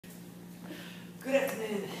Good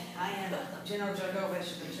afternoon. I am General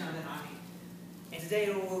Dragovich of the German Army, and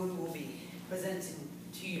today we will be presenting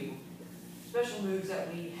to you special moves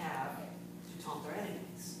that we have to taunt our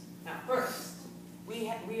enemies. Now, first, we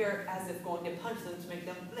are as if going to punch them to make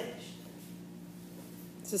them flinch.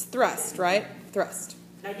 This is thrust, right? Thrust.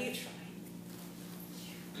 Now you try.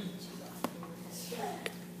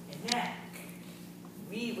 And now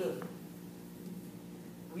we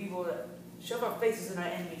will shove our faces in our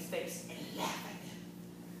enemy's face and laugh at them.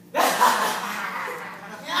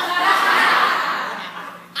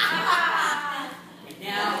 And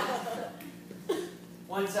now,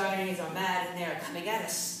 once our enemies are mad and they are coming at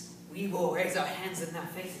us, we will raise our hands in their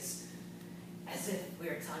faces as if we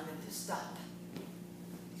are telling them to stop.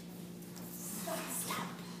 Stop.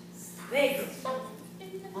 There you go.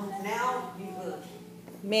 Now we will.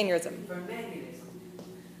 Mannerism. For mannerism.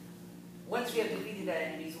 Once we have defeated our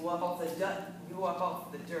enemies, we wipe off the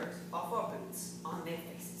dirt off our boots on their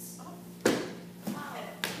faces.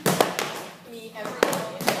 Me every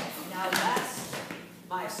day. Now last,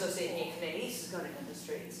 my associate Nick Face is going to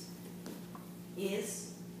demonstrate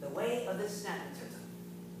is the way of the snapping turtle.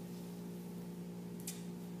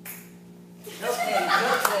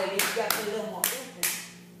 Okay, you've got a little more.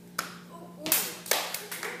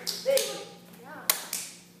 There you go.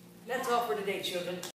 That's all for today, children.